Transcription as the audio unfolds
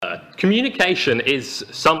Communication is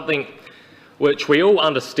something which we all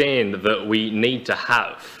understand that we need to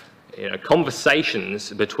have. Conversations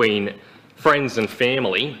between friends and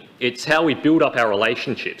family, it's how we build up our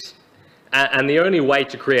relationships. And the only way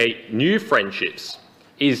to create new friendships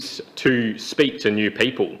is to speak to new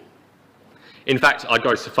people. In fact, I'd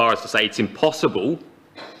go so far as to say it's impossible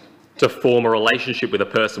to form a relationship with a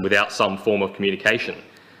person without some form of communication.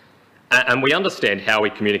 And we understand how we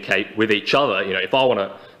communicate with each other. If I want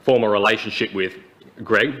to form a relationship with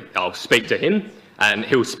Greg, I'll speak to him and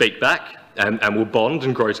he'll speak back and we'll bond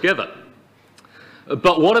and grow together.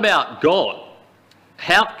 But what about God?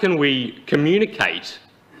 How can we communicate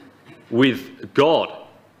with God?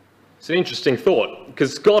 It's an interesting thought,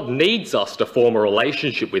 because God needs us to form a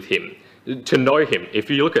relationship with him, to know him. If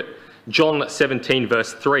you look at John 17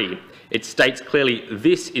 verse 3, it states clearly,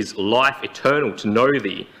 "This is life eternal, to know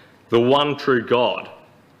thee, the one true God."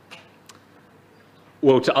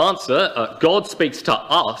 Well, to answer, God speaks to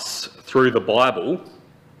us through the Bible,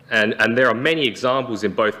 and there are many examples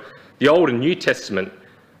in both the Old and New Testament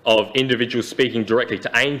of individuals speaking directly to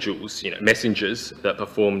angels, messengers that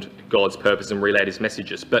performed God's purpose and relayed his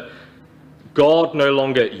messages. But God no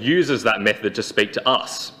longer uses that method to speak to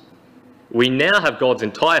us. We now have God's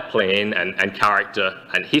entire plan and character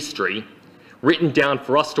and history written down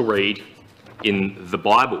for us to read in the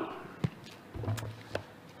Bible.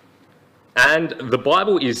 And the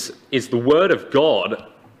Bible is the Word of God,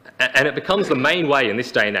 and it becomes the main way in this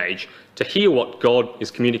day and age to hear what God is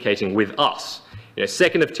communicating with us.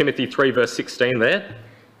 2 Timothy 3 verse 16 there,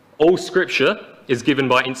 all Scripture is given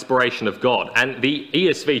by inspiration of God. And the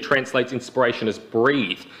ESV translates inspiration as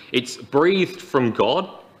breathed. It's breathed from God.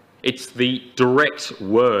 It's the direct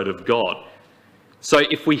word of God. So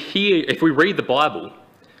if we read the Bible,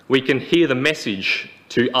 we can hear the message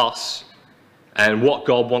to us and what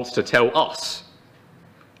God wants to tell us.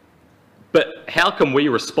 But how can we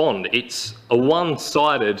respond? It's a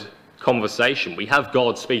one-sided conversation. We have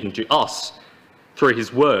God speaking to us through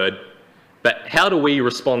his word, but how do we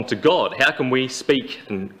respond to God? How can we speak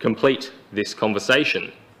and complete this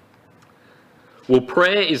conversation? Well,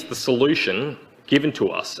 prayer is the solution given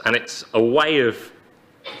to us, and it's a way of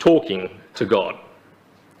talking to God.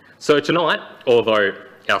 So tonight, although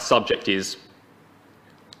our subject is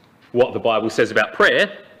what the Bible says about prayer,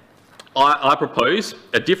 I propose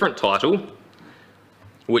a different title,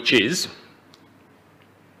 which is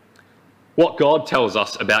what God tells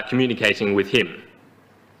us about communicating with him.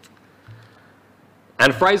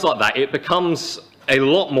 And a phrase like that, it becomes a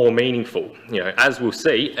lot more meaningful. As we'll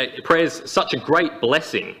see, prayer is such a great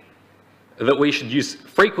blessing that we should use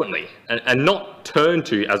frequently and not turn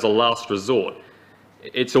to as a last resort.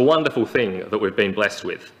 It's a wonderful thing that we've been blessed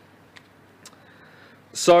with.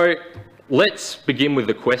 So let's begin with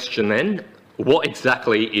the question then. What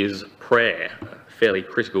exactly is prayer? A fairly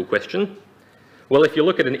critical question. Well, if you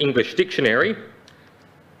look at an English dictionary,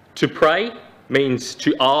 to pray means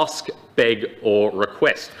to ask, beg, or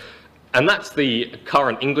request. And that's the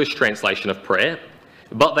current English translation of prayer.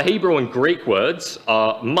 But the Hebrew and Greek words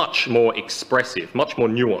are much more expressive, much more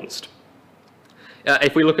nuanced.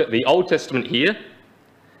 If we look at the Old Testament here,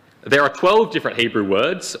 there are 12 different Hebrew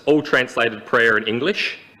words, all translated prayer in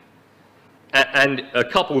English. And a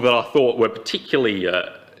couple that I thought were particularly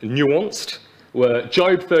nuanced were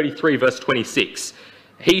Job 33 verse 26.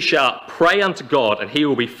 He shall pray unto God and he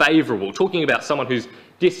will be favourable, talking about someone who's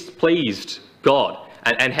displeased God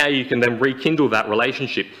and how you can then rekindle that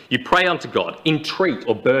relationship. You pray unto God, entreat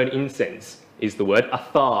or burn incense is the word,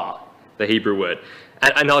 athar, the Hebrew word.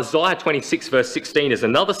 And Isaiah 26 verse 16 is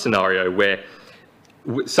another scenario where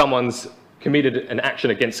someone's committed an action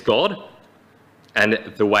against God, and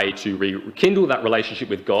the way to rekindle that relationship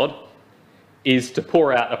with God is to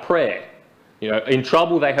pour out a prayer. In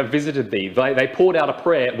trouble they have visited thee. They poured out a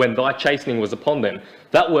prayer when thy chastening was upon them.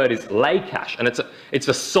 That word is lakash, and it's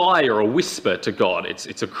a sigh or a whisper to God.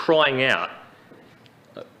 It's a crying out.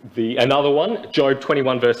 Another one, Job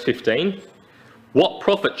 21 verse 15. What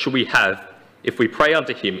profit should we have if we pray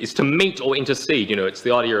unto him? Is to meet or intercede. It's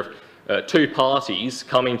the idea of two parties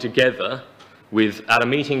coming together at a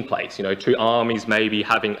meeting place. Two armies maybe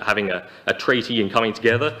having a treaty and coming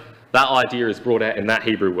together. That idea is brought out in that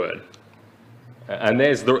Hebrew word. And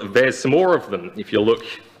there's some more of them. If you look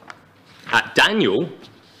at Daniel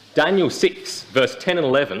 6 verse 10 and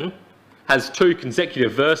 11 has two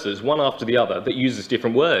consecutive verses, one after the other, that uses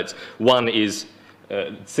different words. One is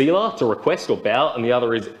Selah, to request or bow, and the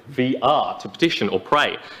other is VR, to petition or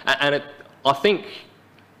pray. And I think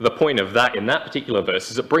the point of that in that particular verse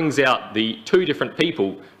is it brings out the two different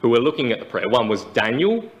people who were looking at the prayer. One was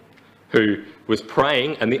Daniel, who was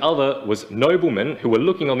praying, and the other was noblemen who were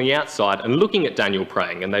looking on the outside and looking at Daniel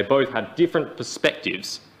praying, and they both had different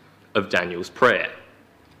perspectives of Daniel's prayer.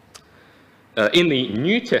 In the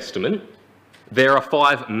New Testament, there are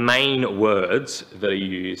 5 main words that are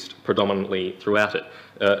used predominantly throughout it.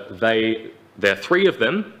 There are 3 of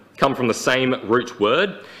them come from the same root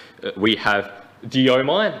word. We have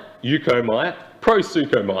diomai, eukomai,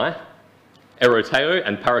 prosukomai, eroteo,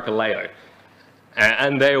 and parakaleo.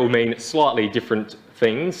 And they all mean slightly different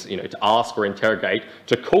things, to ask or interrogate,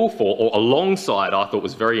 to call for or alongside. I thought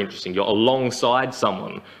was very interesting. You're alongside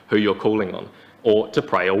someone who you're calling on, or to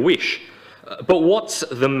pray or wish. But what's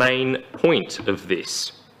the main point of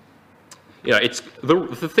this? It's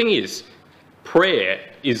the thing is,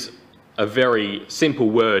 prayer is a very simple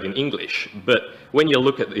word in English, but when you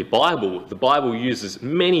look at the Bible uses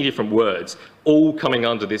many different words, all coming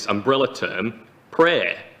under this umbrella term,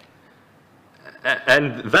 prayer.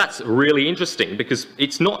 And that's really interesting because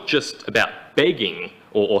it's not just about begging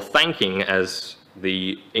or thanking, as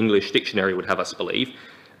the English dictionary would have us believe.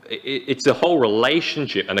 It's a whole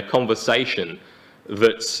relationship and a conversation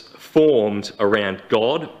that's formed around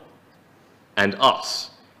God and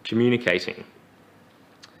us communicating.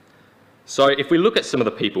 So if we look at some of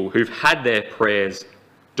the people who've had their prayers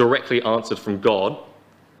directly answered from God,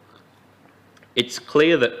 it's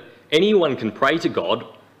clear that anyone can pray to God,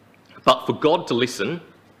 but for God to listen,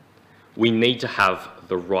 we need to have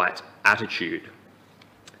the right attitude.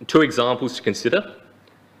 2 examples to consider.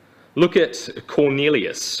 Look at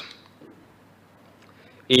Cornelius.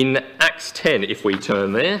 In Acts 10, if we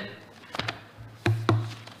turn there,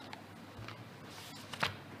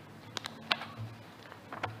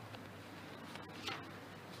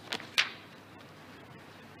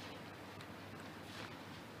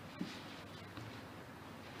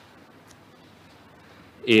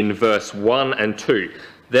 in verse 1 and 2,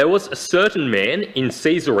 there was a certain man in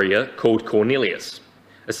Caesarea called Cornelius,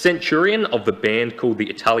 a centurion of the band called the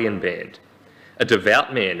Italian Band, a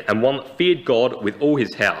devout man and one that feared God with all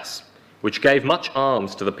his house, which gave much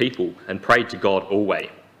alms to the people and prayed to God always.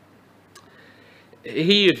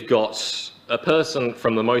 Here you've got a person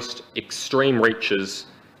from the most extreme reaches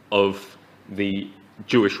of the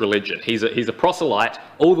Jewish religion. He's a proselyte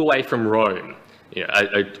all the way from Rome.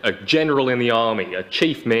 A general in the army, a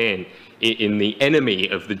chief man in the enemy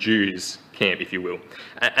of the Jews camp, if you will.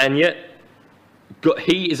 And yet,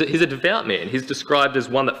 he's a devout man. He's described as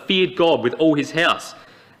one that feared God with all his house,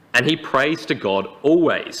 and he prays to God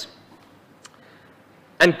always.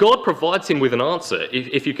 And God provides him with an answer.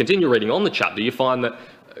 If you continue reading on the chapter, you find that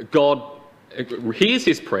God hears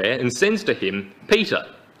his prayer and sends to him Peter.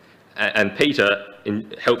 And Peter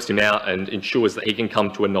helps him out and ensures that he can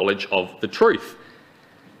come to a knowledge of the truth.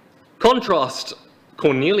 Contrast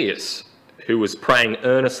Cornelius, who was praying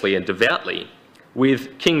earnestly and devoutly,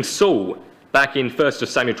 with King Saul back in 1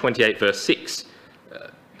 Samuel 28 verse 6.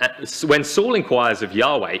 When Saul inquires of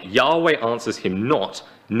Yahweh, Yahweh answers him not,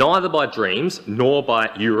 neither by dreams, nor by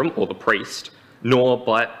Urim or the priest, nor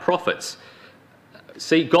by prophets.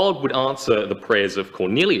 See, God would answer the prayers of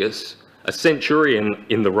Cornelius, a centurion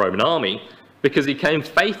in the Roman army, because he came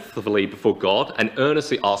faithfully before God and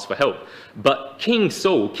earnestly asked for help. But King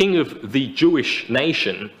Saul, king of the Jewish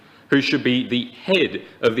nation, who should be the head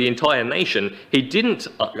of the entire nation, he didn't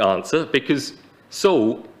answer because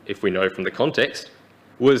Saul, if we know from the context,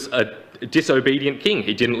 was a disobedient king.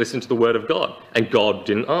 He didn't listen to the word of God, and God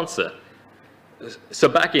didn't answer. So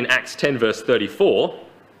back in Acts 10 verse 34,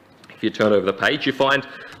 if you turn over the page, you find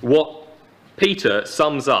what Peter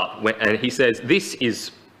sums up, and he says, this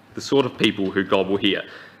is the sort of people who God will hear.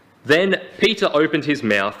 Then Peter opened his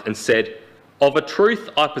mouth and said, of a truth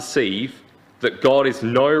I perceive that God is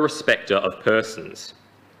no respecter of persons,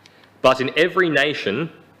 but in every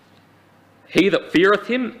nation he that feareth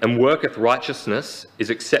him and worketh righteousness is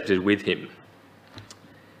accepted with him.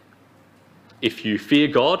 If you fear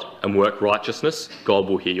God and work righteousness, God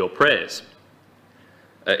will hear your prayers.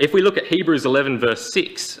 If we look at Hebrews 11 verse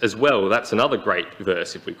 6 as well, that's another great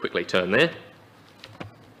verse if we quickly turn there.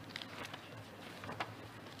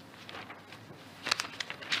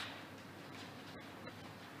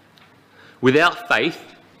 Without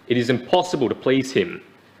faith, it is impossible to please him,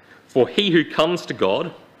 for he who comes to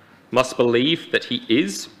God must believe that he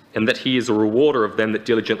is, and that he is a rewarder of them that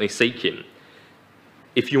diligently seek him.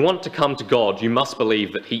 If you want to come to God, you must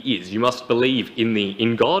believe that he is. You must believe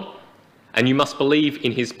in God, and you must believe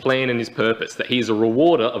in his plan and his purpose, that he is a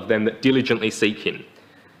rewarder of them that diligently seek him.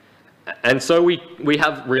 And so we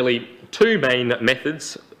have really 2 main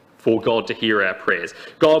methods for God to hear our prayers.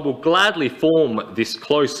 God will gladly form this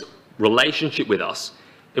close relationship with us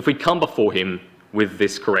if we come before him with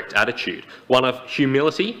this correct attitude, one of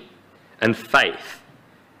humility and faith.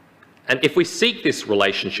 And if we seek this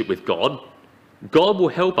relationship with God, God will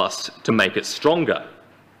help us to make it stronger.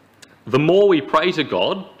 The more we pray to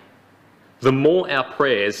God, the more our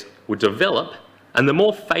prayers will develop and the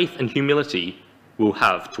more faith and humility we'll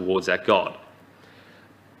have towards our God.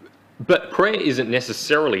 But prayer isn't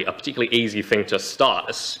necessarily a particularly easy thing to start,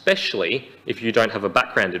 especially if you don't have a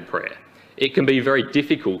background in prayer. It can be very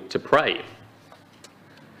difficult to pray.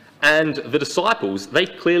 And the disciples, they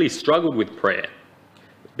clearly struggled with prayer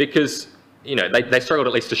because, they struggled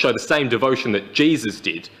at least to show the same devotion that Jesus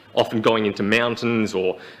did, often going into mountains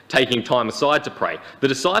or taking time aside to pray. The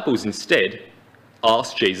disciples instead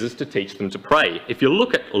asked Jesus to teach them to pray. If you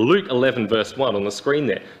look at Luke 11 verse 1 on the screen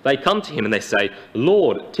there, they come to him and they say,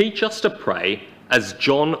 "Lord, teach us to pray as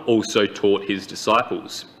John also taught his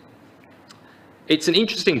disciples." It's an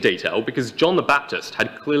interesting detail because John the Baptist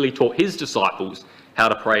had clearly taught his disciples how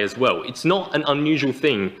to pray as well. It's not an unusual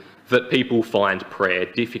thing that people find prayer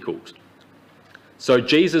difficult. So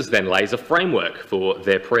Jesus then lays a framework for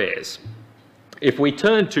their prayers. If we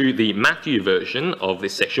turn to the Matthew version of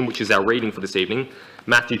this section, which is our reading for this evening,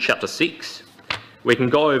 Matthew chapter 6, we can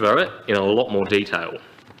go over it in a lot more detail.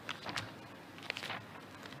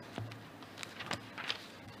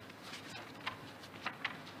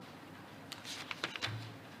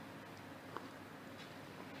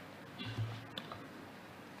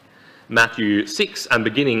 Matthew 6 and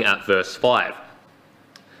beginning at verse 5.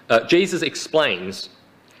 Jesus explains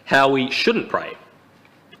how we shouldn't pray.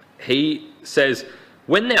 He says,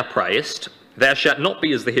 "When thou prayest, thou shalt not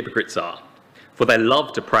be as the hypocrites are, for they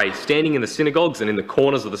love to pray, standing in the synagogues and in the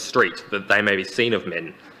corners of the street, that they may be seen of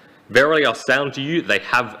men. Verily I say unto you, they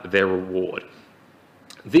have their reward."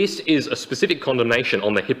 This is a specific condemnation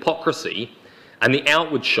on the hypocrisy and the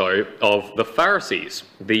outward show of the Pharisees,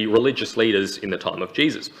 the religious leaders in the time of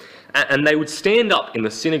Jesus. And they would stand up in the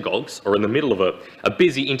synagogues or in the middle of a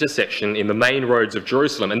busy intersection in the main roads of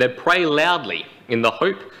Jerusalem, and they'd pray loudly in the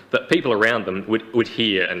hope that people around them would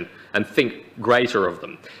hear and think greater of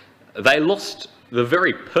them. They lost the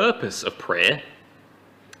very purpose of prayer,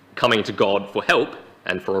 coming to God for help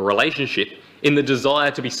and for a relationship, in the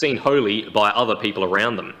desire to be seen holy by other people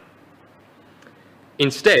around them.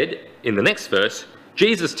 Instead, in the next verse,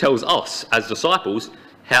 Jesus tells us as disciples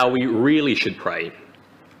how we really should pray.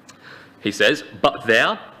 He says, "But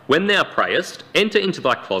thou, when thou prayest, enter into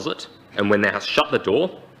thy closet, and when thou hast shut the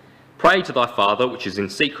door, pray to thy Father which is in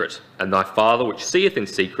secret, and thy Father which seeth in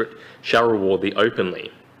secret shall reward thee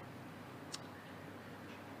openly."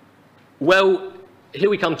 Well,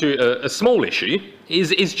 here we come to a small issue.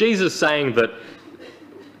 Is Jesus saying that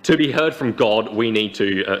to be heard from God, we need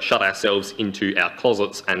to shut ourselves into our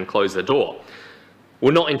closets and close the door?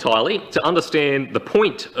 Well, not entirely. To understand the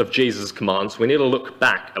point of Jesus' commands, we need to look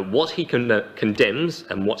back at what he condemns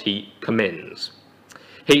and what he commends.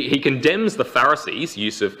 He condemns the Pharisees'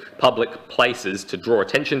 use of public places to draw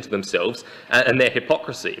attention to themselves and their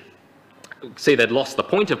hypocrisy. See, they'd lost the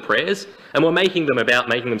point of prayers and were making them about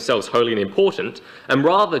making themselves holy and important. And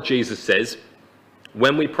rather, Jesus says,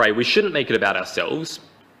 when we pray, we shouldn't make it about ourselves,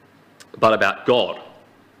 but about God.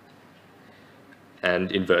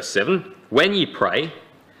 And in verse 7, "When ye pray,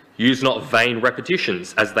 use not vain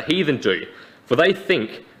repetitions, as the heathen do, for they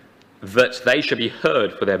think that they shall be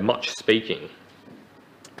heard for their much speaking.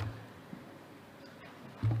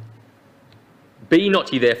 Be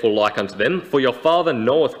not ye therefore like unto them, for your Father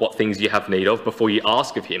knoweth what things ye have need of before ye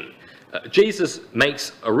ask of him." Jesus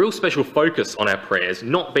makes a real special focus on our prayers,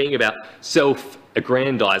 not being about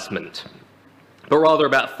self-aggrandizement, but rather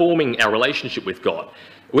about forming our relationship with God.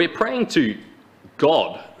 We're praying to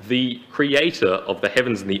God, the creator of the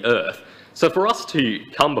heavens and the earth. So for us to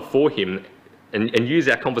come before him and use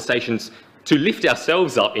our conversations to lift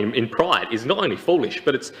ourselves up in pride is not only foolish,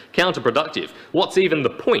 but it's counterproductive. What's even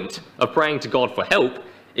the point of praying to God for help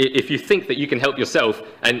if you think that you can help yourself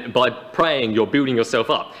and by praying you're building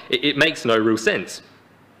yourself up? It makes no real sense.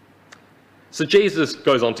 So Jesus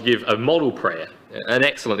goes on to give a model prayer, an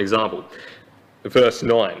excellent example. Verse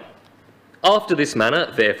 9, "After this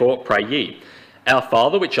manner, therefore, pray ye, Our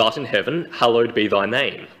Father which art in heaven, hallowed be thy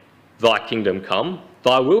name. Thy kingdom come,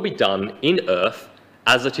 thy will be done in earth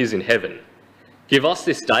as it is in heaven. Give us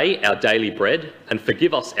this day our daily bread, and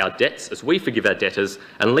forgive us our debts as we forgive our debtors,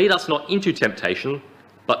 and lead us not into temptation,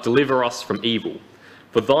 but deliver us from evil.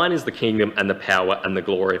 For thine is the kingdom and the power and the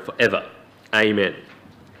glory forever. Amen."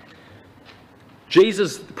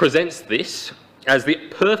 Jesus presents this as the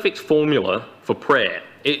perfect formula for prayer.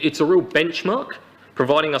 It's a real benchmark,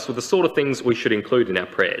 providing us with the sort of things we should include in our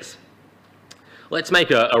prayers. Let's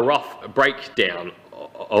make a rough breakdown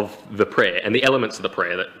of the prayer and the elements of the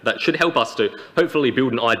prayer that should help us to hopefully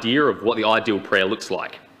build an idea of what the ideal prayer looks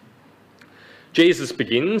like. Jesus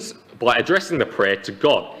begins by addressing the prayer to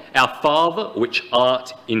God, "Our Father which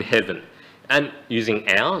art in heaven." And using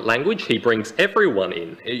our language, he brings everyone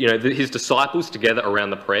in, his disciples together around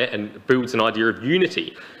the prayer and builds an idea of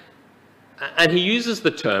unity. And he uses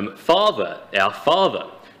the term Father, our Father,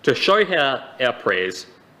 to show how our prayers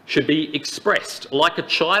should be expressed like a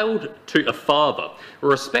child to a father,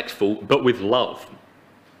 respectful but with love.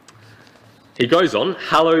 He goes on,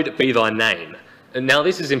 "Hallowed be thy name." And now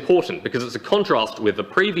this is important because it's a contrast with the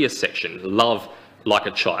previous section, love like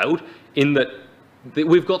a child, in that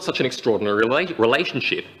we've got such an extraordinary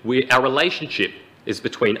relationship. Our relationship is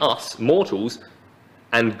between us, mortals,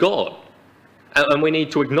 and God. And we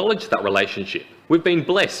need to acknowledge that relationship. We've been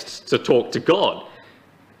blessed to talk to God.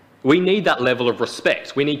 We need that level of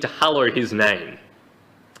respect. We need to hallow his name.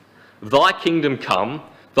 "Thy kingdom come,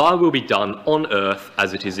 thy will be done on earth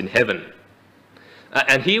as it is in heaven."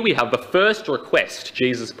 And here we have the first request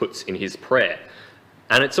Jesus puts in his prayer.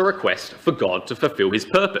 And it's a request for God to fulfill his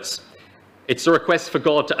purpose. It's a request for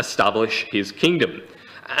God to establish his kingdom.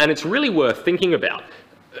 And it's really worth thinking about.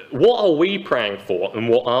 What are we praying for and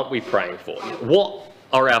what aren't we praying for? What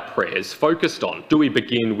are our prayers focused on? Do we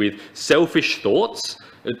begin with selfish thoughts,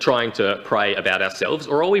 trying to pray about ourselves,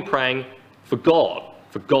 or are we praying for God,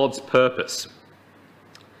 for God's purpose?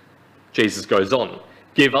 Jesus goes on,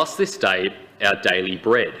 "Give us this day our daily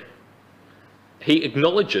bread." He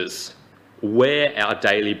acknowledges where our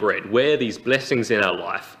daily bread, where these blessings in our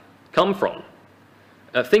life come from.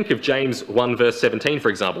 Think of James 1 verse 17, for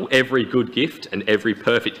example. "Every good gift and every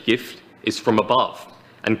perfect gift is from above,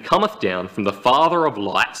 and cometh down from the Father of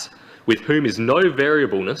lights, with whom is no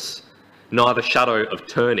variableness, neither shadow of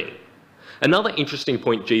turning." Another interesting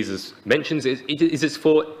point Jesus mentions is it's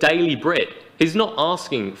for daily bread. He's not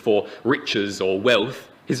asking for riches or wealth.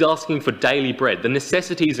 He's asking for daily bread, the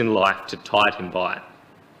necessities in life to tide him by.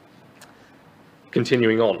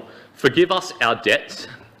 Continuing on, "Forgive us our debts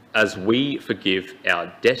as we forgive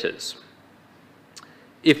our debtors."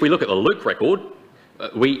 If we look at the Luke record,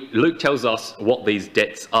 Luke tells us what these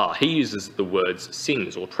debts are. He uses the words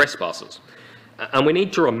sins or trespasses. And we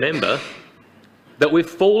need to remember that we've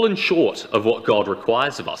fallen short of what God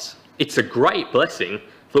requires of us. It's a great blessing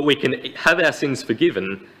that we can have our sins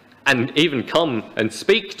forgiven and even come and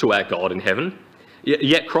speak to our God in heaven.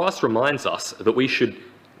 Yet Christ reminds us that we should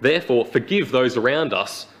therefore forgive those around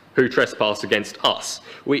us who trespass against us.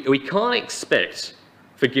 We can't expect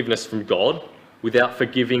forgiveness from God without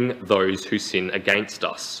forgiving those who sin against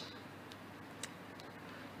us.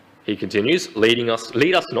 He continues, lead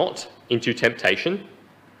us not into temptation,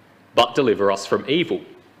 but deliver us from evil."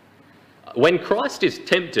 When Christ is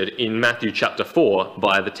tempted in Matthew chapter 4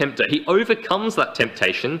 by the tempter, he overcomes that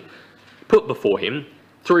temptation put before him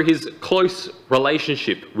through his close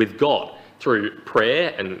relationship with God. Through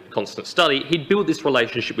prayer and constant study, he'd build this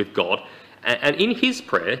relationship with God. And in his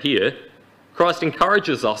prayer here, Christ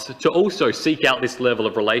encourages us to also seek out this level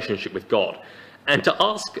of relationship with God and to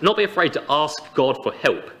not be afraid to ask God for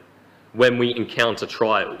help when we encounter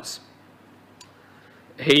trials.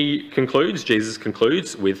 Jesus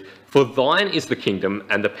concludes with, "For thine is the kingdom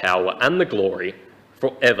and the power and the glory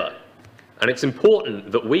forever." And it's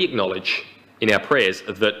important that we acknowledge in our prayers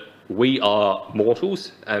that we are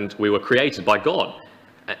mortals and we were created by God.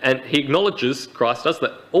 And Christ does,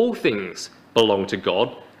 that all things belong to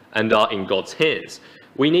God and are in God's hands.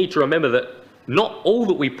 We need to remember that not all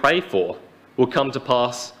that we pray for will come to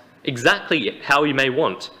pass exactly how we may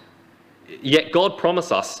want. Yet God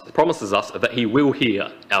promises us that he will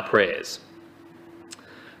hear our prayers.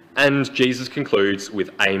 And Jesus concludes with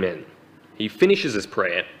Amen. He finishes his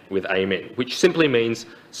prayer with Amen, which simply means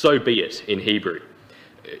 "so be it" in Hebrew.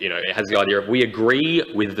 It has the idea of we agree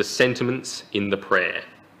with the sentiments in the prayer.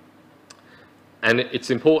 And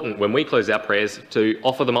it's important when we close our prayers to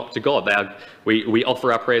offer them up to God. We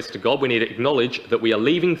offer our prayers to God. We need to acknowledge that we are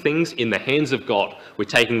leaving things in the hands of God. We're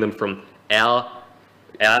taking them from our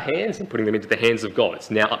hands and putting them into the hands of God.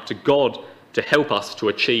 It's now up to God to help us to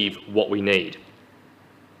achieve what we need.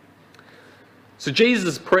 So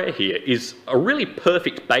Jesus' prayer here is a really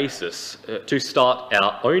perfect basis to start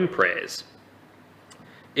our own prayers.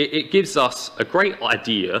 It gives us a great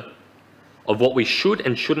idea of what we should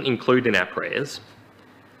and shouldn't include in our prayers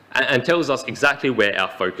and tells us exactly where our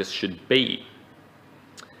focus should be.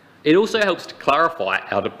 It also helps to clarify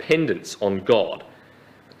our dependence on God.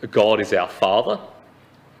 God is our Father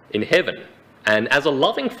in heaven, and as a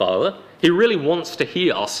loving Father, he really wants to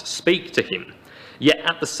hear us speak to him. Yet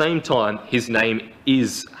at the same time, his name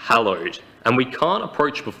is hallowed, and we can't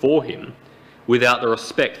approach before him without the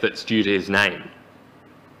respect that's due to his name.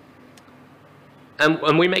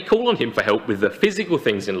 And we may call on him for help with the physical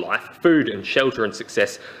things in life, food and shelter and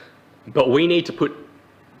success, but we need to put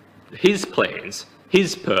his plans,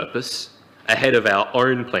 his purpose, ahead of our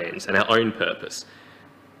own plans and our own purpose.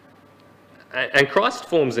 And Christ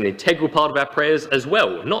forms an integral part of our prayers as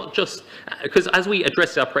well, not just because as we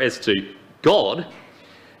address our prayers to God,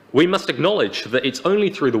 we must acknowledge that it's only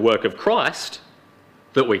through the work of Christ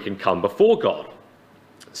that we can come before God.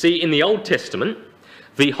 See, in the Old Testament,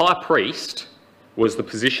 the high priest was the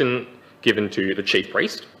position given to the chief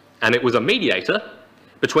priest, and it was a mediator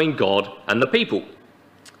between God and the people,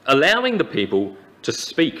 allowing the people to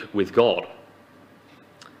speak with God.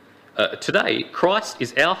 Today, Christ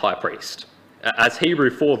is our high priest. As Hebrew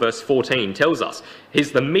 4 verse 14 tells us,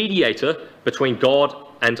 he's the mediator between God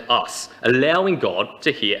and us, allowing God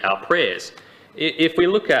to hear our prayers. If we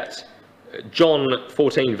look at John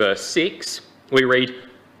 14 verse 6, we read,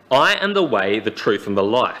 "I am the way, the truth and the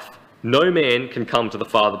life. No man can come to the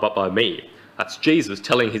Father but by me." That's Jesus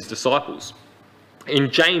telling his disciples. In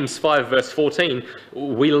James 5 verse 14,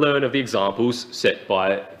 we learn of the examples set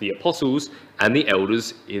by the apostles and the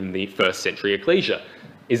elders in the first century ecclesia.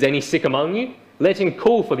 "Is any sick among you? Let him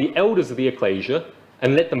call for the elders of the ecclesia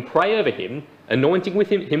and let them pray over him, anointing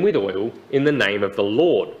him with oil in the name of the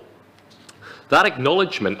Lord." That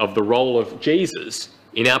acknowledgement of the role of Jesus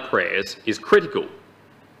in our prayers is critical.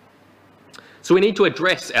 So we need to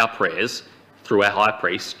address our prayers through our high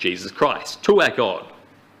priest, Jesus Christ, to our God.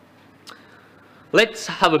 Let's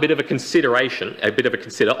have a bit of a consider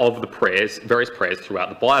of the prayers, various prayers throughout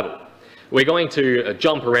the Bible. We're going to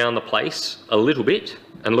jump around the place a little bit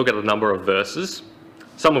and look at a number of verses,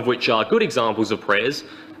 some of which are good examples of prayers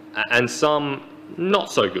and some not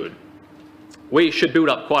so good. We should build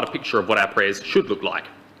up quite a picture of what our prayers should look like.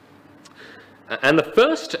 And the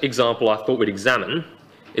first example I thought we'd examine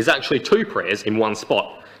is actually two prayers in one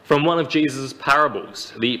spot from one of Jesus'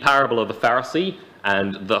 parables, the parable of the Pharisee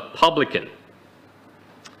and the publican.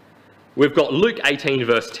 We've got Luke 18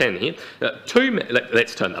 verse 10 here.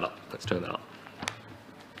 Let's turn that up. Let's turn that up.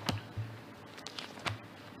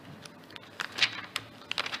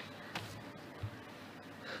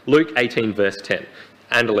 Luke 18 verse 10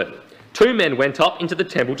 and 11. "Two men went up into the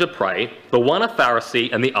temple to pray, the one a Pharisee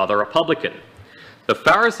and the other a publican. The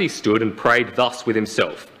Pharisee stood and prayed thus with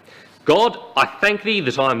himself, 'God, I thank thee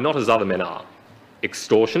that I am not as other men are,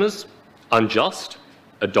 extortioners, unjust,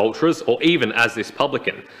 adulterers, or even as this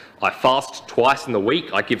publican. I fast twice in the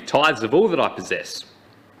week, I give tithes of all that I possess.'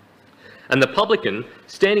 And the publican,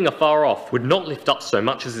 standing afar off, would not lift up so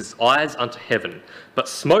much as his eyes unto heaven, but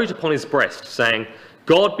smote upon his breast, saying,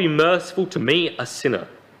 'God, be merciful to me, a sinner.'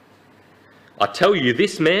 I tell you,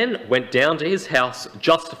 this man went down to his house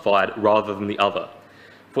justified rather than the other.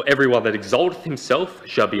 For everyone that exalteth himself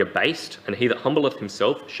shall be abased, and he that humbleth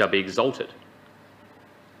himself shall be exalted."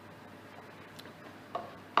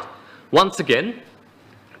 Once again,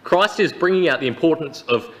 Christ is bringing out the importance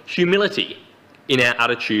of humility in our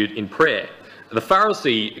attitude in prayer. The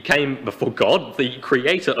Pharisee came before God, the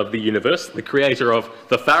creator of the universe, the creator of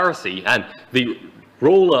the Pharisee, and the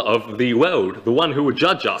ruler of the world, the one who would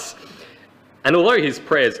judge us. And although his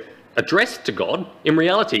prayers addressed to God, in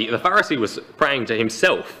reality, the Pharisee was praying to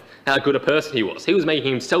himself, how good a person he was. He was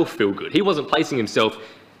making himself feel good. He wasn't placing himself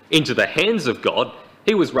into the hands of God.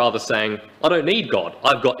 He was rather saying, "I don't need God.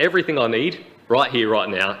 I've got everything I need right here, right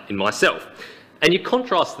now, in myself." And you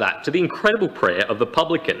contrast that to the incredible prayer of the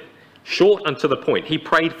publican, short and to the point. He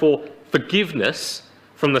prayed for forgiveness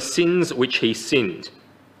from the sins which he sinned.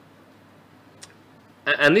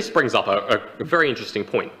 And this brings up a very interesting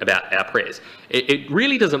point about our prayers. It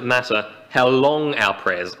really doesn't matter how long our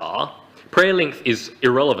prayers are. Prayer length is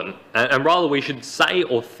irrelevant, and rather we should say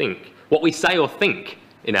or think. What we say or think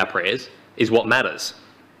in our prayers is what matters.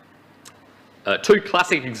 Two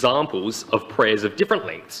classic examples of prayers of different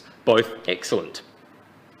lengths, both excellent.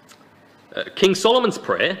 King Solomon's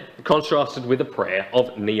prayer contrasted with the prayer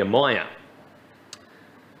of Nehemiah.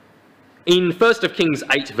 In 1 Kings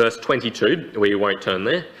 8 verse 22, we won't turn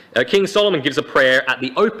there, King Solomon gives a prayer at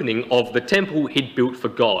the opening of the temple he'd built for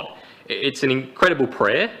God. It's an incredible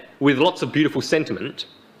prayer with lots of beautiful sentiment,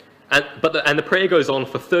 and the prayer goes on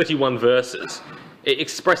for 31 verses. It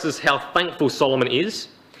expresses how thankful Solomon is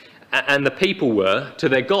and the people were to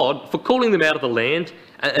their God for calling them out of the land,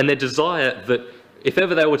 and their desire that if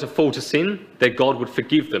ever they were to fall to sin, their God would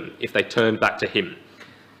forgive them if they turned back to him.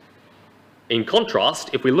 In contrast,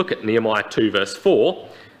 if we look at Nehemiah 2 verse 4,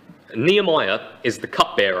 Nehemiah is the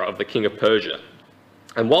cupbearer of the king of Persia.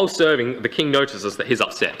 And while serving, the king notices that he's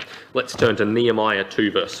upset. Let's turn to Nehemiah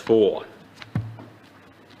 2 verse 4.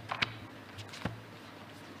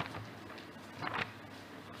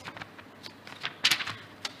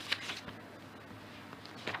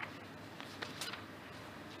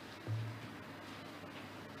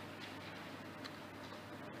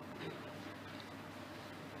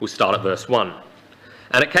 We'll start at verse 1.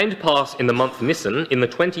 And it came to pass in the month Nisan, in the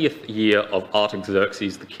 20th year of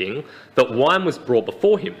Artaxerxes the king, that wine was brought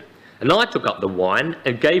before him. And I took up the wine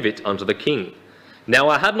and gave it unto the king. Now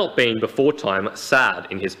I had not been before time sad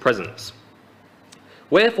in his presence.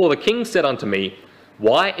 Wherefore the king said unto me,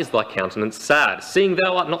 Why is thy countenance sad, seeing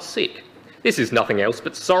thou art not sick? This is nothing else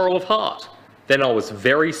but sorrow of heart. Then I was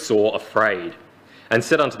very sore afraid, and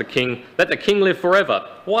said unto the king, Let the king live forever.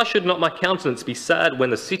 Why should not my countenance be sad when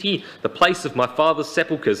the city, the place of my father's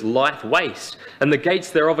sepulchres, lieth waste, and the gates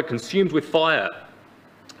thereof are consumed with fire?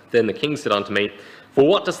 Then the king said unto me, For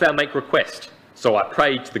what dost thou make request? So I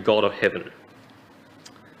prayed to the God of heaven.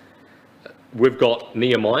 We've got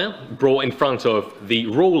Nehemiah brought in front of the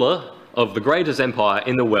ruler of the greatest empire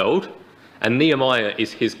in the world, and Nehemiah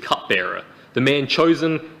is his cupbearer, the man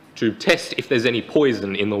chosen to test if there's any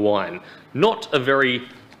poison in the wine. Not a very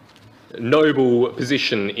noble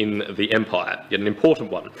position in the empire, yet an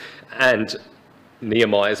important one. And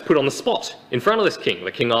Nehemiah is put on the spot in front of this king.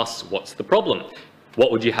 The king asks, What's the problem?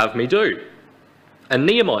 What would you have me do? And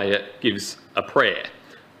Nehemiah gives a prayer.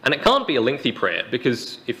 And it can't be a lengthy prayer,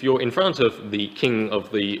 because if you're in front of the king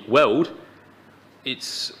of the world,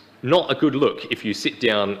 it's not a good look if you sit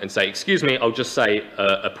down and say, Excuse me, I'll just say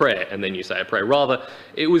a prayer, and then you say a prayer. Rather,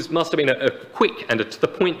 it must have been a quick and a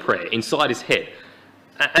to-the-point prayer inside his head.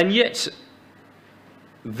 And yet,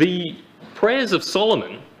 the prayers of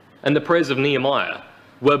Solomon and the prayers of Nehemiah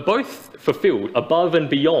were both fulfilled above and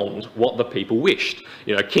beyond what the people wished.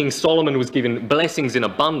 You know, King Solomon was given blessings in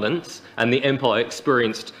abundance, and the empire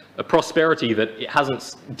experienced a prosperity that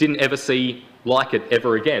it didn't ever see like it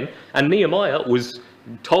ever again. And Nehemiah was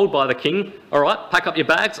told by the king, All right, pack up your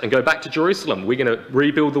bags and go back to Jerusalem. We're going to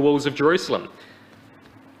rebuild the walls of Jerusalem.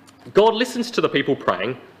 God listens to the people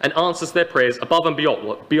praying and answers their prayers above and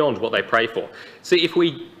beyond what they pray for. See, if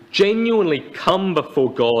we genuinely come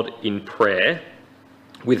before God in prayer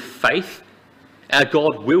with faith, our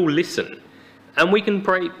God will listen. And we can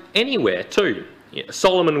pray anywhere too.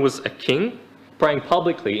 Solomon was a king praying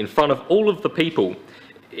publicly in front of all of the people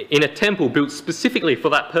in a temple built specifically for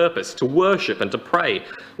that purpose, to worship and to pray,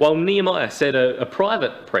 while Nehemiah said a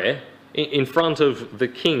private prayer in front of the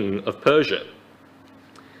king of Persia.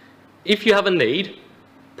 If you have a need,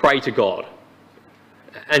 pray to God.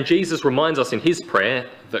 And Jesus reminds us in his prayer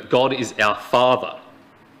that God is our Father.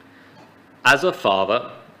 As a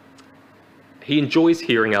father, he enjoys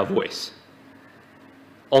hearing our voice.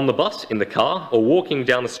 On the bus, in the car, or walking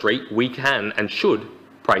down the street, we can and should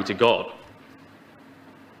pray to God.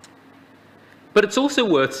 But it's also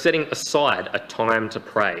worth setting aside a time to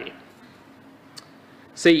pray.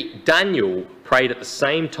 See, Daniel prayed at the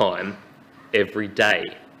same time every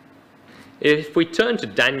day. If we turn to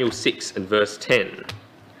Daniel 6 and verse 10,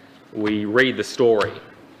 we read the story.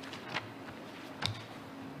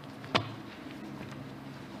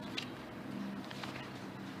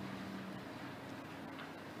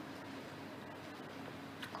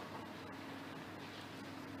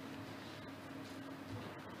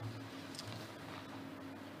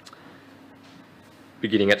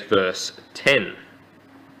 Beginning at verse 10.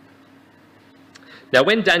 Now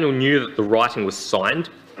when Daniel knew that the writing was signed,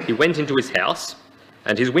 he went into his house,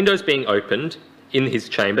 and his windows being opened in his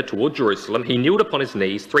chamber toward Jerusalem, he kneeled upon his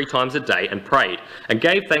knees 3 times a day and prayed, and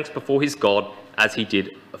gave thanks before his God as he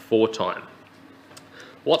did aforetime.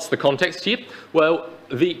 What's the context here? Well,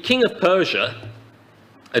 the king of Persia,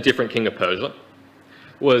 a different king of Persia,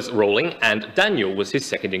 was ruling, and Daniel was his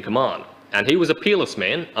second in command. And he was a peerless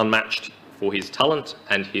man, unmatched for his talent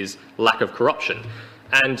and his lack of corruption.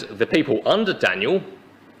 And the people under Daniel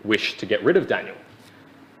wished to get rid of Daniel.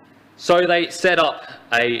 So they set up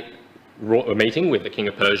a meeting with the king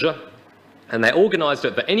of Persia, and they organised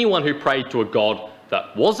it that anyone who prayed to a god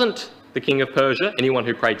that wasn't the king of Persia, anyone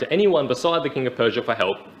who prayed to anyone beside the king of Persia for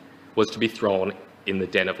help, was to be thrown in the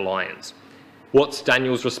den of lions. What's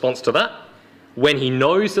Daniel's response to that? When he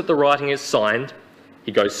knows that the writing is signed,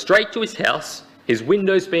 he goes straight to his house, his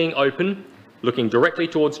windows being open, looking directly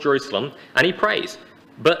towards Jerusalem, and he prays.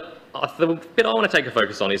 But the bit I want to take a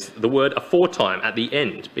focus on is the word aforetime at the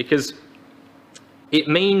end, because it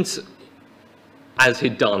means as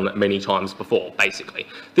he'd done many times before, basically.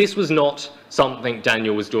 This was not something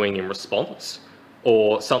Daniel was doing in response,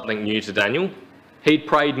 or something new to Daniel. He'd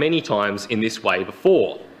prayed many times in this way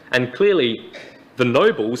before, and clearly the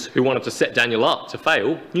nobles who wanted to set Daniel up to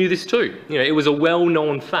fail knew this too. You know, it was a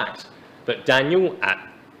well-known fact that Daniel, at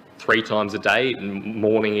 3 times a day,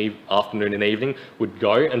 morning, afternoon and evening, would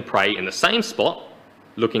go and pray in the same spot,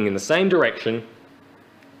 looking in the same direction,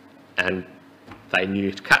 and they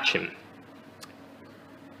knew to catch him.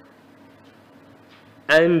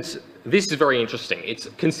 And this is very interesting. It's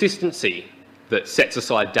consistency that sets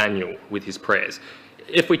aside Daniel with his prayers.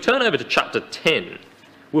 If we turn over to chapter 10,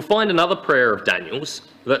 we'll find another prayer of Daniel's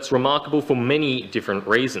that's remarkable for many different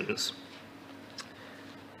reasons.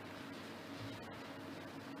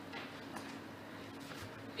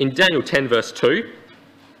 In Daniel 10 verse 2,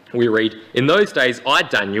 we read, "In those days I,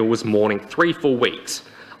 Daniel, was mourning 3 full weeks.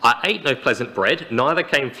 I ate no pleasant bread, neither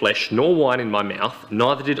came flesh nor wine in my mouth,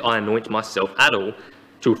 neither did I anoint myself at all,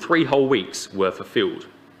 till 3 whole weeks were fulfilled."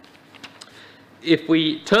 If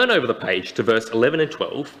we turn over the page to verse 11 and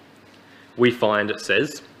 12, we find it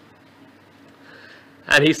says,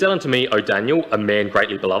 "And he said unto me, O Daniel, a man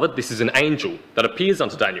greatly beloved," this is an angel that appears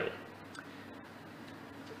unto Daniel,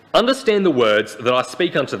 "understand the words that I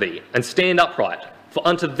speak unto thee, and stand upright, for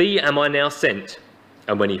unto thee am I now sent."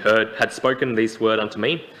 And when he had spoken these words unto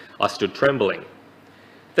me, I stood trembling.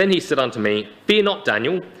 Then he said unto me, "Fear not,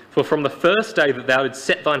 Daniel, for from the first day that thou didst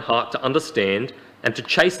set thine heart to understand, and to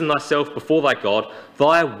chasten thyself before thy God,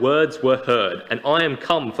 thy words were heard, and I am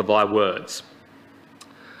come for thy words."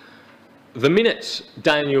 The minute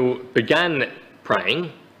Daniel began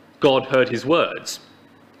praying, God heard his words.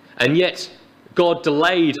 And yet, God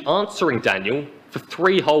delayed answering Daniel for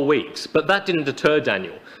 3 whole weeks, but that didn't deter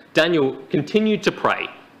Daniel. Daniel continued to pray,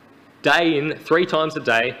 day in, 3 times a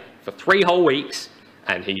day, for 3 whole weeks,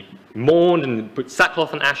 and he mourned and put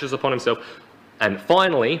sackcloth and ashes upon himself, and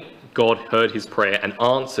finally, God heard his prayer and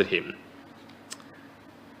answered him.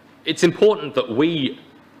 It's important that we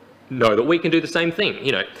know that we can do the same thing.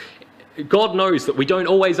 You know, God knows that we don't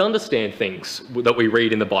always understand things that we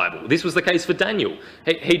read in the Bible. This was the case for Daniel.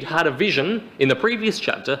 He'd had a vision in the previous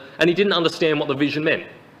chapter, and he didn't understand what the vision meant.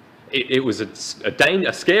 It was a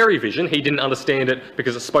scary vision. He didn't understand it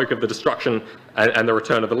because it spoke of the destruction and the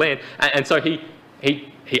return of the land. And so he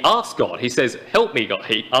asked God. He says, "Help me, God."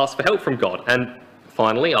 He asked for help from God. And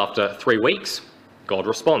finally, after 3 weeks, God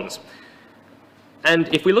responds.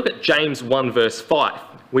 And if we look at James 1 verse 5,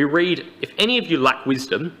 we read, "If any of you lack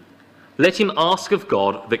wisdom, let him ask of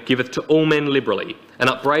God that giveth to all men liberally, and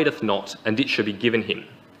upbraideth not, and it shall be given him."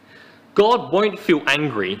 God won't feel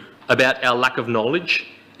angry about our lack of knowledge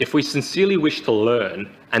if we sincerely wish to learn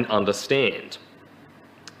and understand.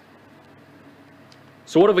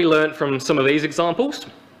 So what have we learned from some of these examples?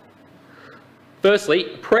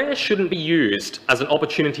 Firstly, prayer shouldn't be used as an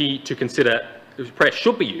opportunity to consider, prayer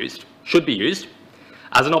should be used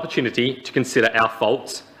as an opportunity to consider our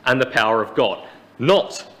faults and the power of God,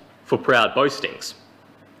 not for proud boastings.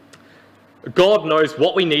 God knows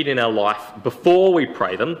what we need in our life before we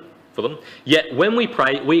pray for them, yet when we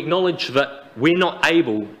pray, we acknowledge that we're not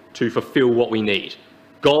able to fulfill what we need.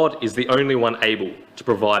 God is the only one able to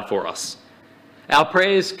provide for us. Our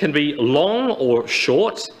prayers can be long or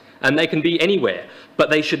short, and they can be anywhere, but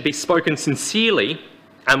they should be spoken sincerely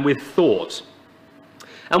and with thought.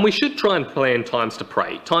 And we should try and plan times to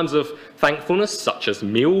pray, times of thankfulness, such as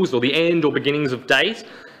meals or the end or beginnings of days,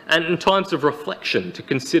 and times of reflection to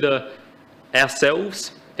consider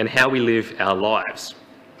ourselves and how we live our lives.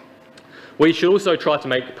 We should also try to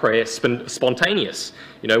make prayer spontaneous.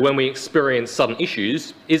 You know, when we experience sudden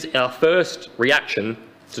issues, is our first reaction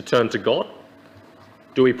to turn to God?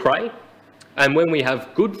 Do we pray? And when we have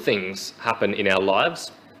good things happen in our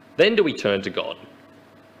lives, then do we turn to God?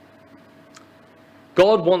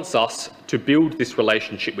 God wants us to build this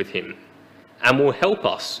relationship with him and will help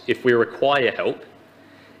us if we require help.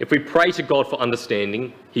 If we pray to God for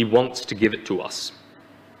understanding, he wants to give it to us.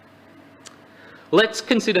 Let's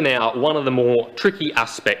consider now one of the more tricky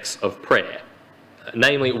aspects of prayer,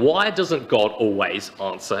 namely, why doesn't God always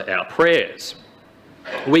answer our prayers?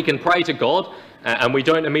 We can pray to God and we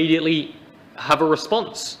don't immediately have a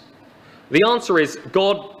response. The answer is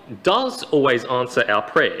God does always answer our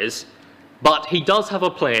prayers, but he does have a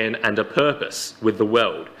plan and a purpose with the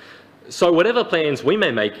world. So whatever plans we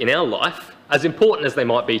may make in our life, as important as they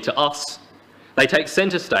might be to us, they take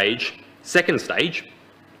second stage,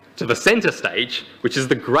 to the centre stage, which is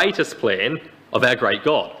the greatest plan of our great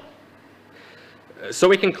God. So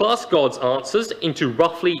we can class God's answers into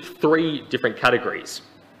roughly 3 different categories: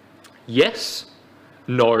 yes,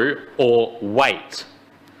 no, or wait.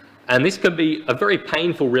 And this can be a very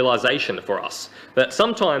painful realisation for us, that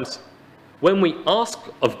sometimes when we ask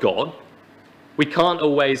of God, we can't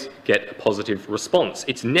always get a positive response.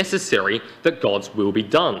 It's necessary that God's will be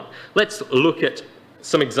done. Let's look at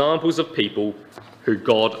some examples of people who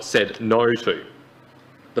God said no to.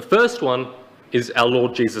 The first one is our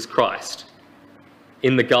Lord Jesus Christ.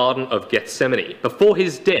 In the Garden of Gethsemane, before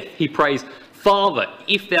his death, he prays, "Father,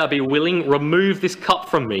 if thou be willing, remove this cup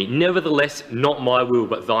from me. Nevertheless, not my will,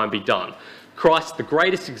 but thine be done." Christ, the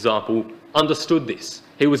greatest example, understood this.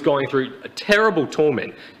 He was going through a terrible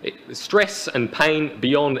torment, stress and pain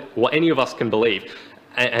beyond what any of us can believe.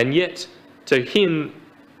 And yet, to him,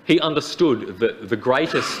 he understood that the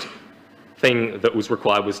greatest thing that was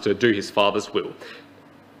required was to do his Father's will.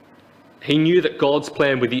 He knew that God's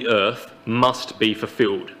plan with the earth must be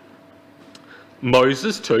fulfilled.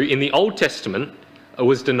 Moses, too, in the Old Testament,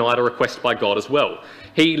 was denied a request by God as well.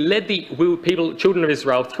 He led the children of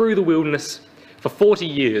Israel through the wilderness for 40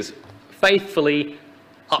 years, faithfully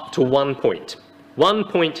up to one point. One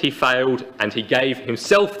point he failed, and he gave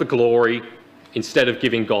himself the glory instead of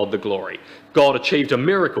giving God the glory. God achieved a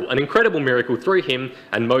miracle, an incredible miracle through him,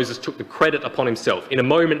 and Moses took the credit upon himself in a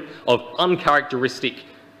moment of uncharacteristic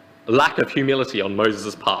lack of humility on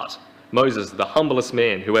Moses' part. Moses, the humblest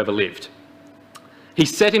man who ever lived. He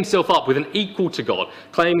set himself up with an equal to God,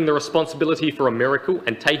 claiming the responsibility for a miracle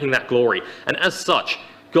and taking that glory. And as such,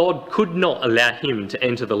 God could not allow him to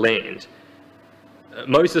enter the land.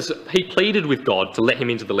 Moses, he pleaded with God to let him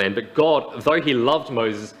into the land, but God, though he loved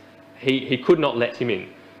Moses, he could not let him in.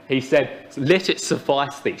 He said, "Let it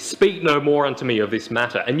suffice thee. Speak no more unto me of this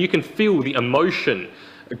matter." And you can feel the emotion.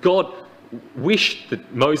 God wished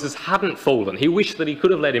that Moses hadn't fallen. He wished that he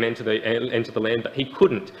could have let him enter the land, but he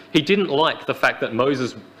couldn't. He didn't like the fact that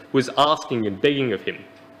Moses was asking and begging of him.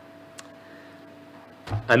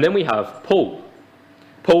 And then we have Paul.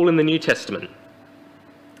 Paul in the New Testament.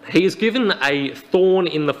 He is given a thorn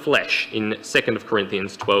in the flesh in 2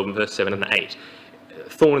 Corinthians 12 and verse 7 and 8.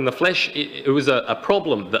 Thorn in the flesh, it was a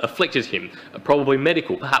problem that afflicted him, probably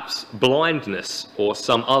medical, perhaps blindness or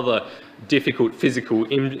some other difficult physical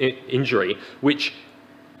injury, which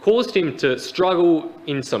caused him to struggle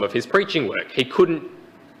in some of his preaching work. He couldn't,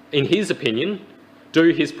 in his opinion, do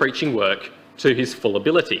his preaching work to his full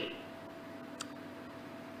ability.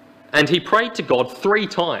 And he prayed to God 3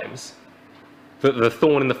 times that the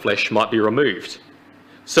thorn in the flesh might be removed,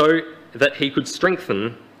 so that he could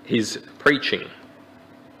strengthen his preaching.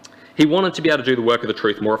 He wanted to be able to do the work of the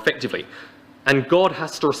truth more effectively. And God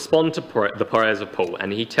has to respond to the prayers of Paul,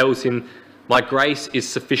 and he tells him, "My grace is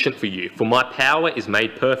sufficient for you, for my power is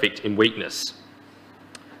made perfect in weakness."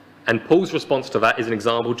 And Paul's response to that is an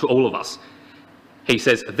example to all of us. He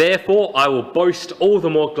says, "Therefore I will boast all the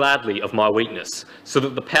more gladly of my weakness, so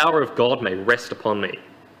that the power of God may rest upon me."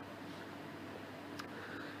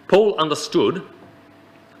 Paul understood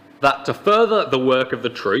that to further the work of the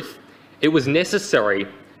truth, it was necessary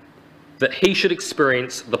that he should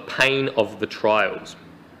experience the pain of the trials.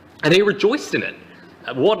 And he rejoiced in it.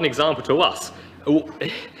 What an example to us.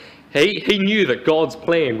 He knew that God's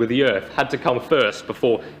plan with the earth had to come first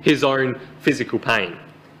before his own physical pain.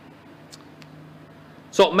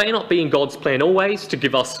 So it may not be in God's plan always to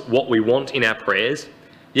give us what we want in our prayers,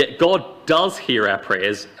 yet God does hear our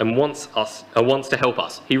prayers and wants to help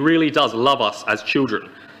us. He really does love us as children.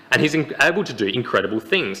 And he's able to do incredible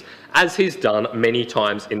things, as he's done many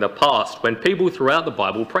times in the past when people throughout the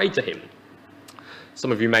Bible prayed to him.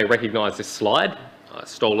 Some of you may recognise this slide. I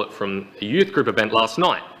stole it from a youth group event last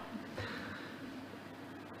night.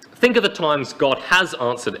 Think of the times God has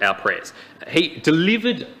answered our prayers. He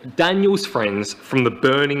delivered Daniel's friends from the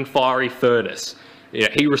burning fiery furnace.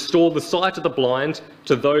 He restored the sight of the blind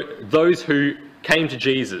to those who came to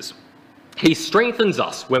Jesus. He strengthens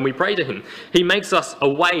us when we pray to him. He makes us a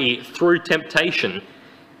way through temptation.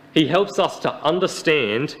 He helps us to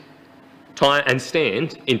understand and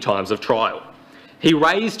stand in times of trial. He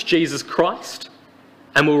raised Jesus Christ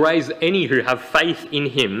and will raise any who have faith in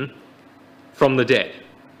him from the dead.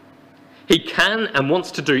 He can and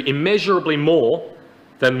wants to do immeasurably more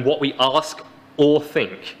than what we ask or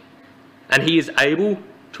think. And he is able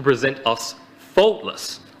to present us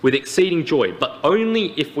faultless with exceeding joy, but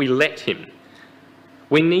only if we let him.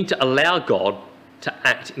 We need to allow God to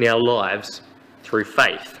act in our lives through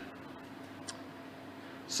faith.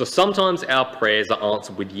 So sometimes our prayers are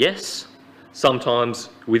answered with yes, sometimes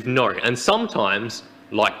with no, and sometimes,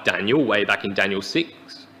 like Daniel, way back in Daniel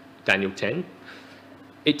 6, Daniel 10,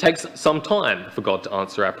 it takes some time for God to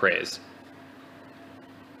answer our prayers.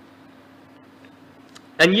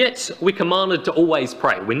 And yet, we're commanded to always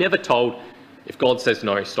pray. We're never told, if God says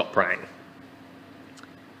no, stop praying.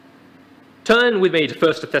 Turn with me to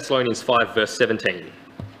 1 Thessalonians 5, verse 17.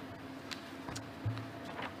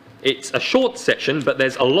 It's a short section, but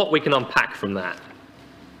there's a lot we can unpack from that.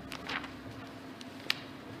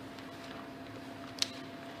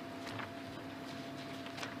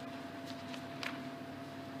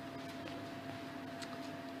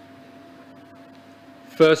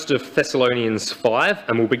 First of Thessalonians 5,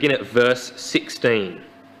 and we'll begin at verse 16.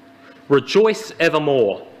 Rejoice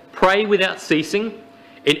evermore, pray without ceasing,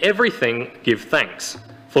 in everything give thanks,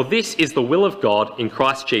 For this is the will of God in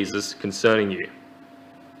Christ Jesus concerning you.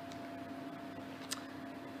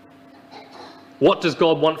 What does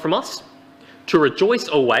God want from us? To rejoice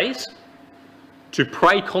always, to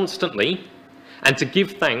pray constantly, and to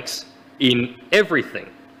give thanks in everything.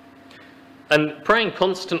 And praying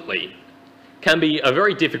constantly can be a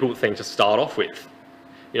very difficult thing to start off with.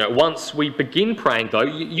 Once we begin praying, though,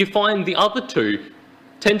 you find the other two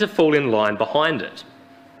tend to fall in line behind it.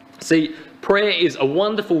 See, prayer is a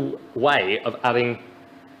wonderful way of adding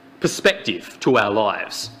perspective to our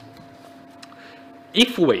lives.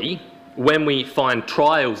 If we, when we find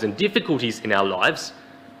trials and difficulties in our lives,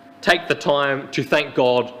 take the time to thank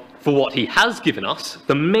God for what he has given us,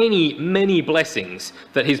 the many, many blessings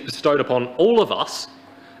that he's bestowed upon all of us,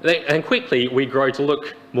 and quickly we grow to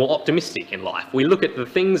look more optimistic in life. We look at the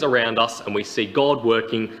things around us and we see God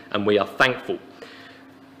working and we are thankful.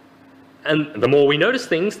 And the more we notice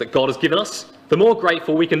things that God has given us, the more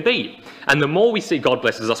grateful we can be. And the more we see God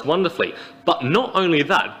blesses us wonderfully. But not only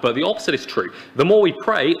that, but the opposite is true. The more we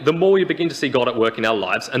pray, the more we begin to see God at work in our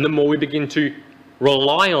lives, and the more we begin to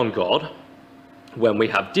rely on God when we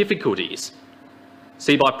have difficulties.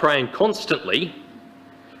 See, by praying constantly,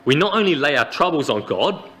 we not only lay our troubles on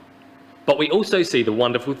God, but we also see the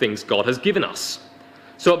wonderful things God has given us.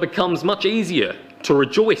 So it becomes much easier to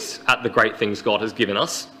rejoice at the great things God has given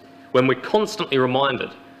us when we're constantly reminded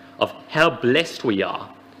of how blessed we are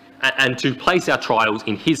and to place our trials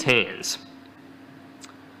in his hands.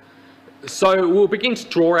 So we'll begin to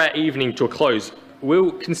draw our evening to a close.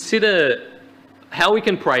 We'll consider how we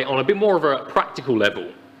can pray on a bit more of a practical level.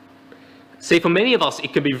 See, for many of us,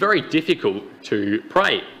 it can be very difficult to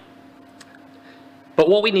pray. But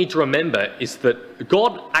what we need to remember is that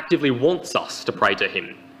God actively wants us to pray to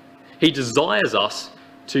him. He desires us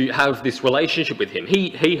to have this relationship with him.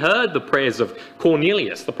 He heard the prayers of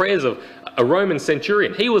Cornelius, the prayers of a Roman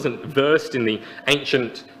centurion. He wasn't versed in the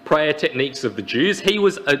ancient prayer techniques of the Jews. He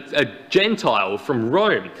was a Gentile from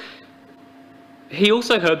Rome. He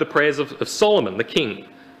also heard the prayers of Solomon, the king,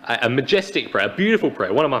 a majestic prayer, a beautiful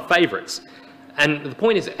prayer, one of my favourites. And the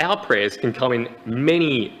point is, our prayers can come in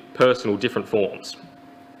many personal different forms.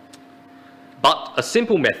 But a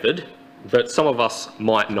simple method that some of us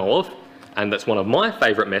might know of, and that's one of my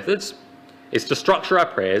favourite methods, is to structure our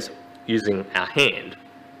prayers using our hand.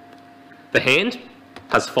 The hand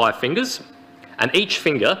has 5 fingers, and each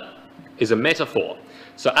finger is a metaphor.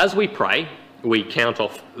 So as we pray, we count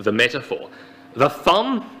off the metaphor. The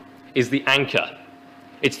thumb is the anchor.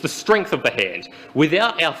 It's the strength of the hand.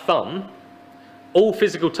 Without our thumb, all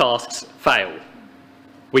physical tasks fail.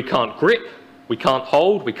 We can't grip, we can't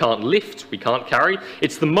hold, we can't lift, we can't carry.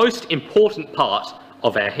 It's the most important part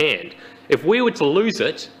of our hand. If we were to lose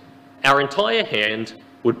it, our entire hand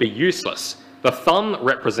would be useless. The thumb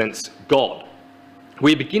represents God.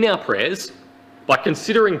 We begin our prayers by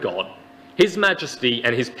considering God, his majesty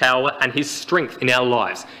and his power and his strength in our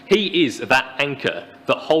lives. He is that anchor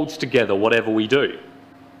that holds together whatever we do.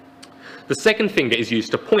 The second finger is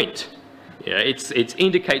used to point. It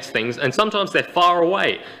indicates things, and sometimes they're far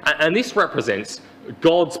away. And this represents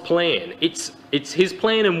God's plan. It's his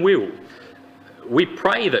plan and will. We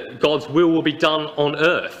pray that God's will be done on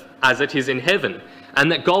earth as it is in heaven,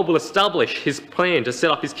 and that God will establish his plan to set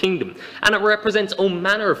up his kingdom. And it represents all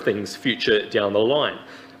manner of things future down the line.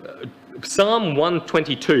 Psalm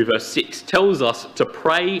 122 verse 6 tells us to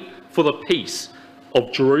pray for the peace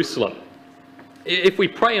of Jerusalem. If we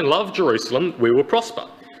pray and love Jerusalem, we will prosper.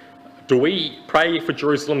 Do we pray for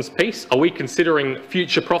Jerusalem's peace? Are we considering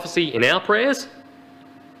future prophecy in our prayers?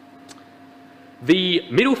 The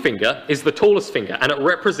middle finger is the tallest finger, and it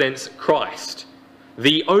represents Christ,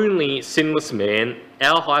 the only sinless man,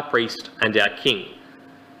 our high priest and our king.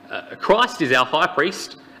 Christ is our high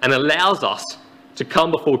priest and allows us to come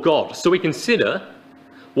before God. So we consider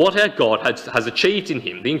what our God has achieved in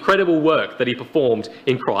him, the incredible work that he performed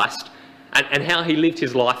in Christ, and how he lived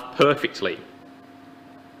his life perfectly.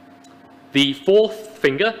 The fourth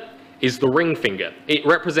finger is the ring finger. It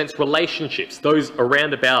represents relationships, those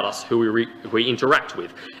around about us who we interact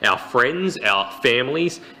with, our friends, our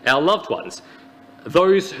families, our loved ones,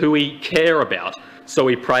 those who we care about. So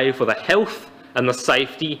we pray for the health and the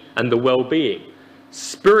safety and the well-being,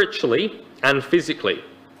 spiritually and physically.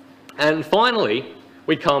 And finally,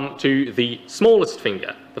 we come to the smallest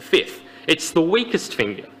finger, the fifth. It's the weakest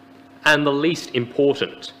finger and the least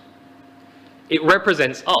important. It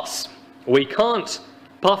represents us. We can't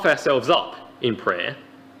puff ourselves up in pride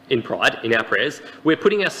in our prayers. We're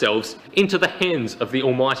putting ourselves into the hands of the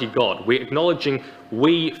Almighty God. We're acknowledging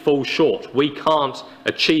we fall short. We can't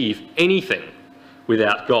achieve anything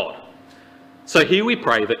without God. So here we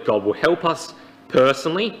pray that God will help us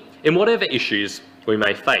personally in whatever issues we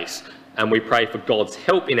may face, and we pray for God's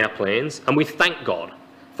help in our plans, and we thank God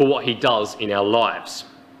for what he does in our lives.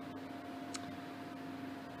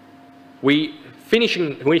 We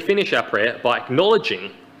finish our prayer by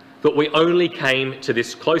acknowledging that we only came to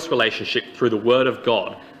this close relationship through the word of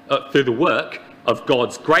God, through the work of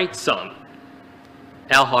God's great Son,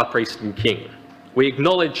 our High Priest and King. We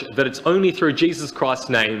acknowledge that it's only through Jesus Christ's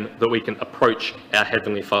name that we can approach our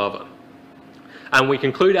Heavenly Father. And we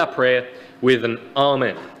conclude our prayer with an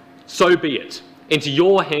Amen. So be it. Into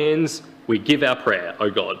your hands we give our prayer, O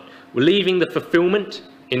God. We're leaving the fulfillment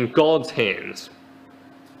in God's hands.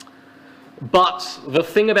 But the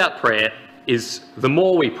thing about prayer is the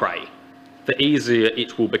more we pray, the easier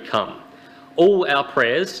it will become. All our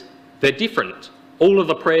prayers, they're different. All of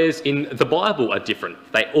the prayers in the Bible are different.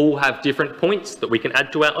 They all have different points that we can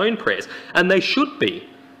add to our own prayers. And they should be,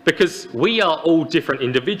 because we are all different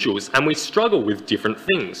individuals and we struggle with different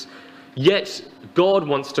things. Yet, God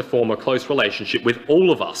wants to form a close relationship with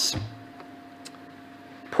all of us.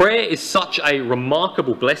 Prayer is such a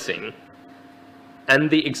remarkable blessing, and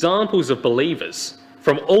the examples of believers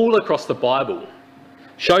from all across the Bible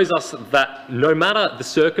shows us that no matter the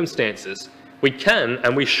circumstances, we can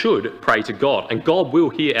and we should pray to God, and God will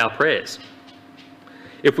hear our prayers.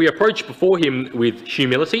 If we approach before him with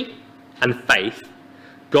humility and faith,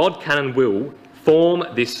 God can and will form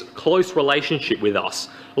this close relationship with us,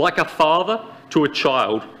 like a father to a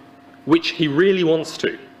child, which he really wants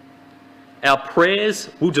to. Our prayers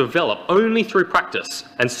will develop only through practice,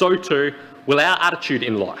 and so too will our attitude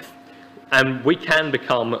in life. And we can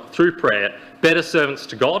become, through prayer, better servants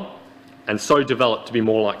to God, and so develop to be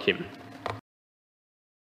more like him.